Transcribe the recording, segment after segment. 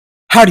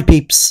Howdy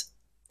peeps,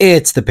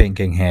 it's the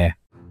Pinking here.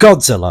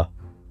 Godzilla.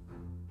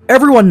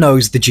 Everyone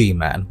knows the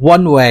G-Man,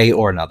 one way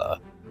or another.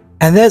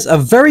 And there's a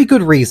very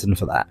good reason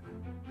for that.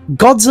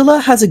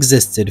 Godzilla has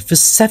existed for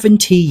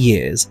 70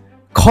 years,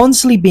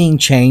 constantly being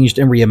changed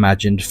and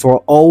reimagined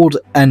for old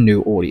and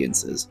new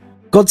audiences.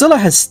 Godzilla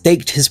has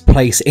staked his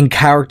place in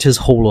characters'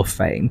 Hall of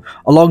Fame,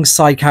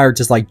 alongside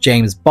characters like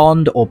James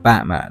Bond or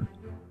Batman.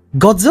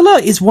 Godzilla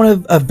is one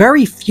of a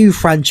very few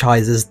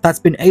franchises that's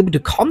been able to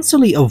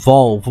constantly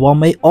evolve while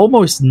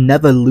almost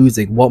never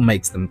losing what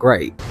makes them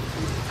great.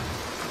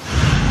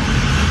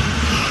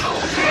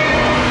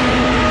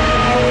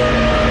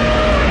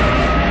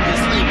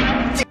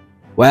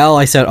 Well,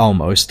 I said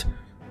almost.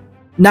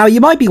 Now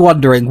you might be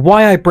wondering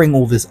why I bring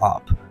all this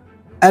up.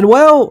 And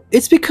well,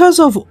 it's because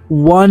of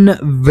one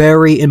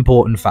very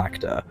important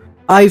factor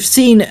I've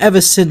seen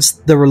ever since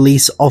the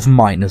release of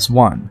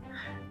 -1.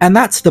 And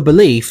that's the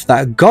belief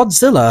that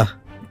Godzilla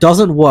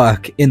doesn't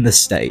work in the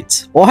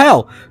States. Or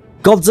hell,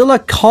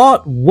 Godzilla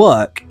can't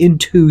work in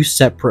two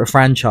separate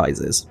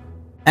franchises.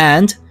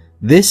 And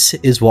this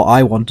is what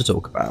I want to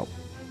talk about.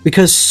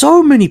 Because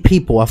so many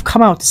people have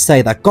come out to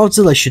say that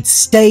Godzilla should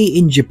stay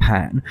in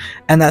Japan,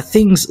 and that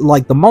things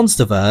like the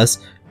Monsterverse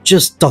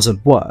just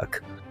doesn't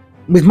work.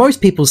 With most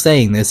people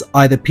saying this,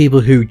 either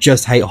people who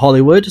just hate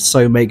Hollywood,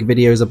 so make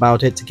videos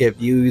about it to get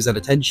views and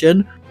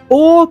attention,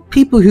 or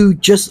people who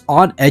just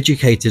aren't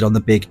educated on the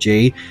big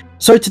G.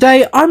 So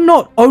today, I'm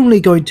not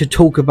only going to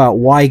talk about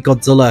why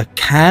Godzilla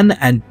can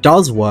and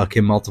does work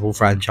in multiple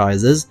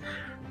franchises,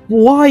 but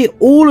why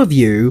all of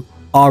you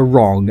are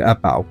wrong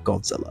about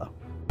Godzilla.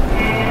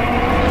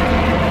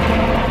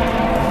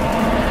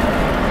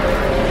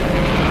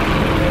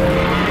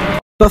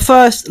 But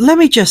first, let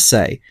me just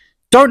say,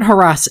 don't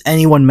harass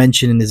anyone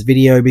mentioned in this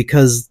video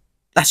because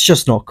that's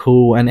just not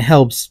cool and it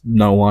helps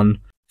no one.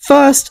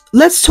 First,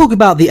 let's talk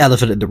about the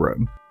elephant in the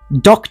room.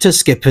 Dr.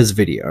 Skipper's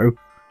video.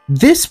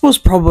 This was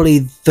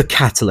probably the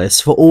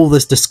catalyst for all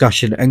this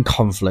discussion and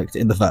conflict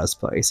in the first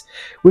place,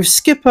 with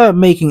Skipper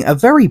making a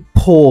very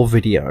poor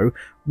video,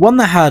 one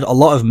that had a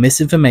lot of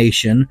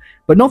misinformation,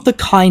 but not the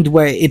kind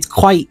where it's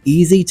quite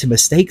easy to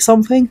mistake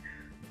something,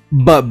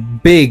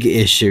 but big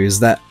issues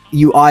that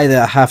you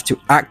either have to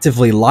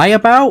actively lie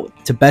about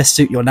to best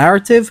suit your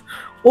narrative,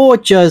 or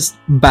just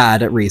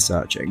bad at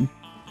researching.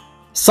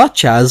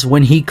 Such as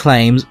when he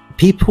claims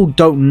people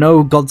don't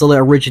know Godzilla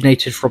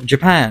originated from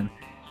Japan,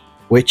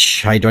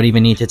 which I don't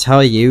even need to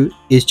tell you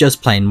is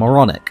just plain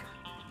moronic.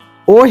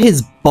 Or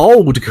his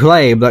bold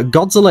claim that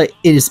Godzilla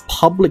is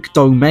public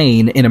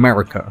domain in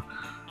America,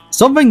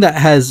 something that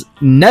has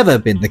never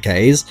been the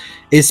case,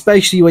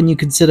 especially when you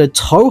consider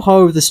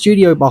Toho, the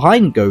studio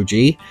behind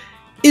Goji,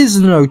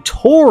 is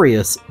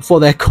notorious for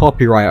their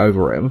copyright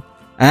over him.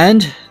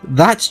 And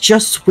that's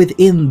just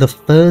within the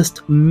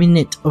first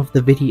minute of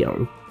the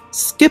video.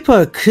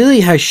 Skipper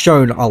clearly has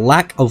shown a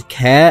lack of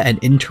care and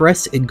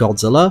interest in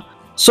Godzilla,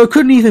 so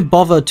couldn't even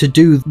bother to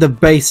do the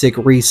basic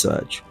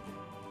research.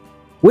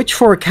 Which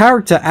for a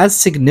character as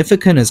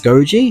significant as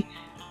Goji,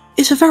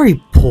 is a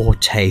very poor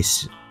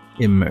taste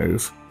in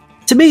move.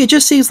 To me, it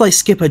just seems like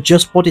Skipper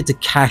just wanted to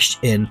cash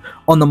in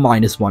on the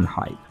 -1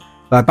 hype,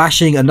 by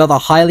bashing another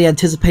highly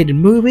anticipated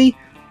movie,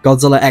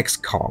 Godzilla x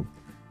Kong.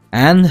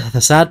 And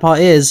the sad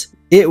part is,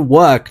 it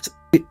worked,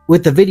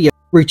 with the video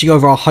reaching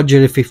over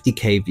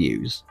 150k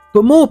views.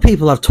 But more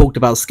people have talked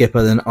about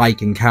Skipper than I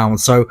can count,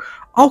 so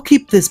I'll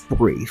keep this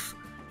brief.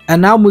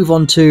 And now move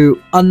on to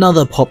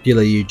another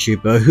popular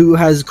YouTuber who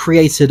has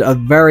created a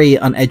very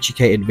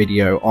uneducated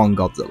video on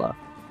Godzilla.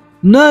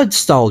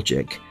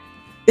 Nerdstalgic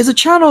is a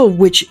channel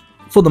which,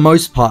 for the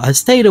most part, has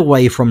stayed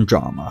away from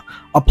drama,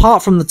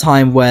 apart from the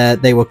time where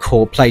they were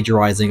caught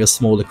plagiarizing a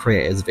smaller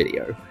creator's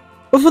video.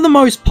 But for the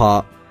most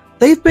part,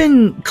 they've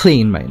been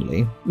clean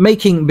mainly,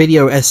 making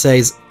video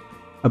essays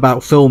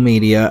about film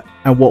media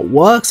and what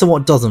works and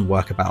what doesn't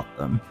work about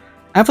them.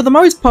 And for the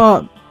most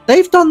part,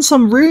 they've done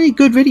some really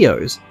good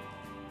videos.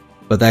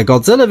 But their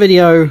Godzilla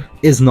video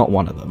is not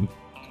one of them.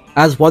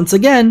 As once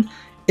again,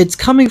 it's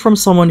coming from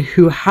someone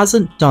who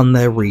hasn't done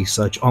their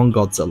research on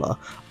Godzilla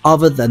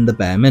other than the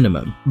bare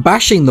minimum,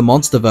 bashing the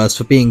Monsterverse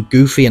for being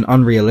goofy and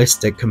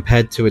unrealistic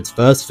compared to its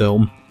first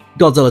film,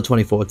 Godzilla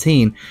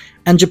 2014,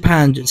 and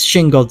Japan's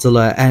Shin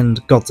Godzilla and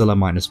Godzilla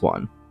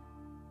 -1.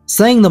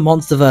 Saying the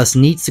Monsterverse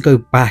needs to go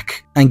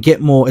back and get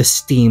more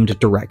esteemed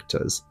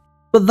directors.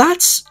 But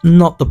that's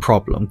not the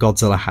problem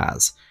Godzilla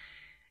has.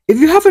 If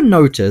you haven't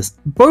noticed,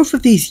 both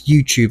of these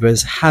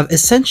YouTubers have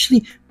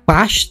essentially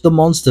bashed the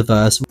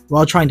Monsterverse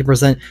while trying to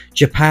present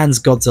Japan's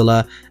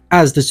Godzilla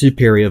as the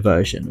superior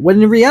version,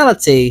 when in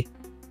reality,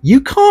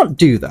 you can't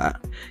do that.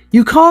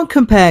 You can't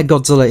compare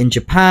Godzilla in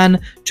Japan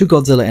to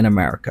Godzilla in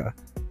America,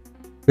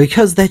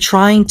 because they're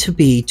trying to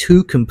be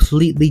two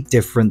completely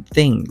different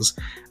things,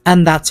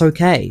 and that's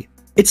okay.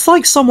 It's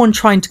like someone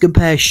trying to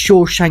compare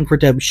Shawshank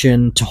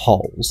Redemption to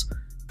Holes.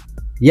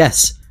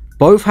 Yes,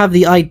 both have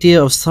the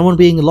idea of someone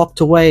being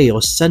locked away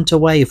or sent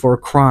away for a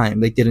crime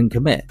they didn't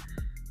commit.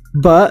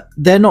 But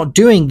they're not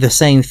doing the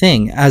same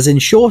thing, as in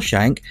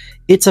Shawshank,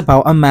 it's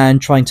about a man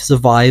trying to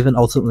survive and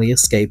ultimately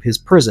escape his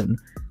prison.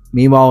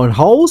 Meanwhile in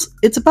Holes,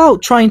 it's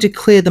about trying to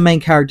clear the main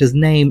character's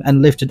name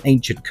and lift an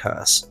ancient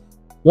curse.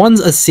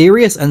 One's a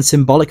serious and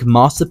symbolic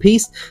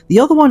masterpiece, the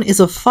other one is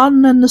a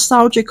fun and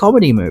nostalgic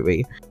comedy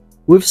movie,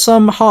 with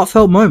some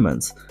heartfelt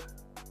moments.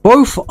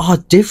 Both are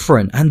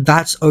different, and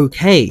that's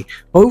okay.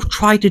 Both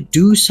try to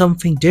do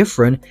something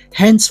different,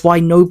 hence why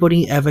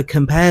nobody ever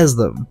compares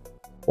them.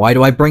 Why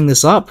do I bring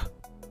this up?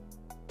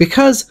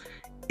 Because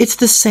it's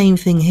the same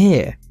thing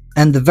here,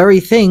 and the very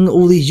thing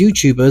all these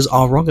YouTubers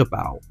are wrong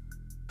about.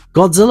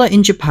 Godzilla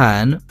in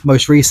Japan,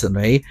 most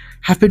recently,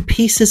 have been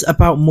pieces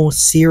about more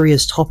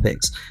serious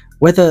topics,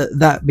 whether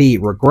that be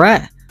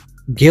regret,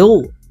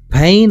 guilt,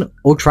 pain,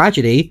 or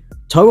tragedy.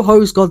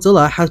 Toho's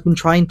Godzilla has been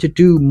trying to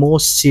do more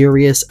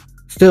serious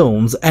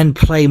films and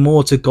play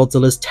more to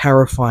Godzilla's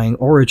terrifying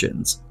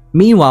origins.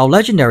 Meanwhile,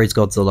 Legendary's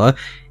Godzilla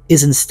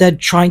is instead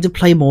trying to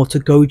play more to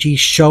Goji's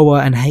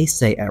Showa and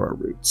Heisei era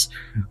roots,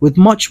 with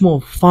much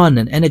more fun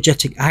and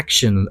energetic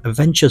action and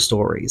adventure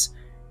stories.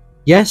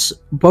 Yes,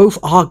 both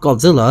are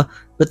Godzilla,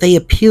 but they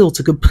appeal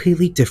to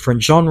completely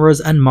different genres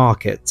and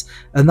markets,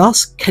 and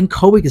thus can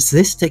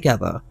coexist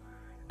together.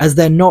 As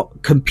they're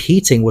not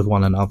competing with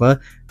one another,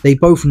 they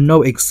both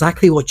know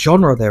exactly what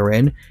genre they're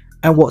in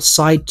and what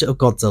side of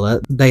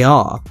Godzilla they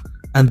are,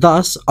 and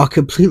thus are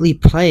completely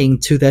playing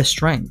to their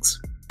strengths.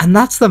 And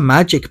that's the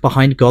magic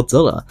behind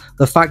Godzilla,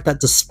 the fact that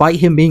despite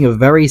him being a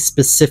very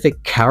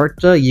specific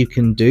character you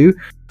can do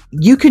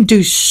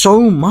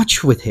so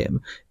much with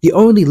him. The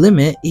only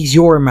limit is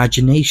your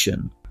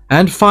imagination.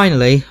 And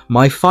finally,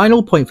 my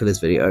final point for this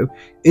video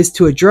is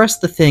to address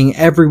the thing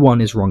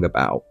everyone is wrong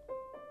about.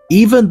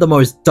 Even the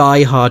most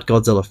die-hard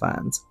Godzilla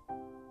fans.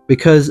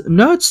 Because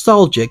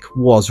Nerdstalgic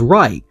was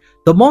right.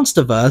 The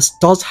Monsterverse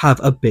does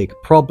have a big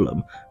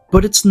problem,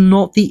 but it's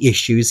not the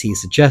issues he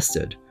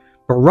suggested.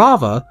 But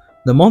rather,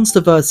 the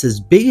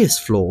Monsterverse's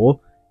biggest flaw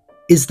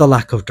is the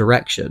lack of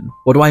direction.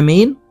 What do I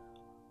mean?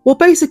 Well,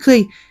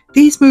 basically,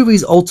 these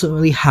movies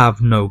ultimately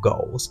have no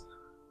goals.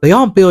 They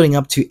aren't building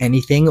up to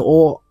anything,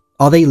 or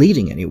are they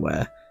leading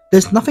anywhere?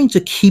 There's nothing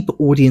to keep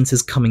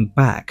audiences coming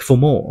back for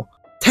more.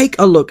 Take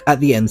a look at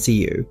the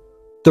MCU.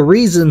 The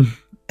reason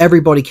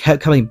everybody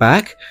kept coming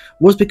back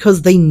was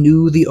because they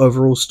knew the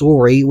overall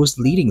story was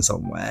leading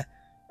somewhere.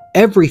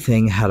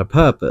 Everything had a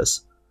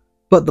purpose.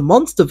 But the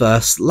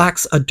Monsterverse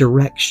lacks a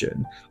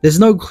direction. There's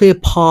no clear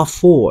path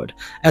forward,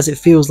 as it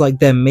feels like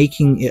they're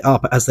making it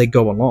up as they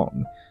go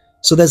along.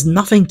 So there's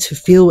nothing to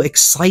feel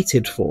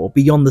excited for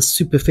beyond the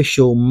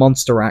superficial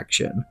monster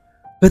action.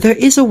 But there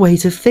is a way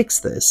to fix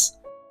this,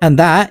 and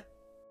that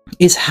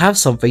is have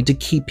something to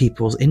keep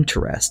people's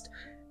interest.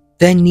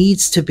 There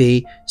needs to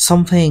be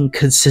something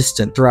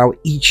consistent throughout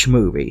each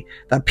movie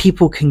that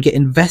people can get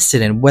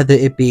invested in, whether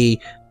it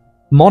be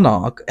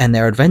Monarch and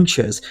their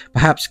adventures,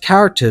 perhaps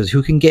characters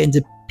who can get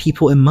into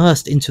people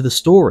immersed into the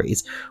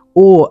stories,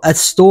 or a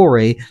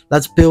story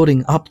that's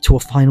building up to a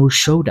final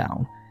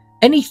showdown.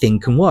 Anything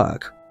can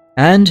work.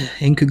 And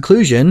in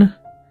conclusion,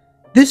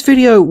 this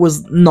video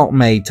was not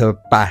made to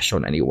bash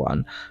on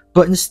anyone,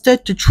 but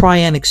instead to try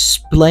and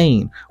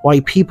explain why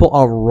people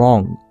are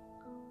wrong,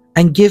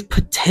 and give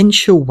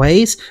potential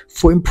ways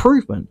for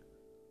improvement,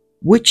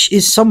 which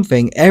is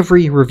something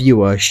every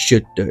reviewer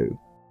should do.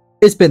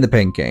 It's been the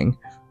Pink King,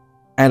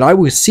 and I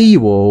will see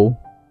you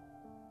all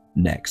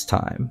next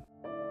time.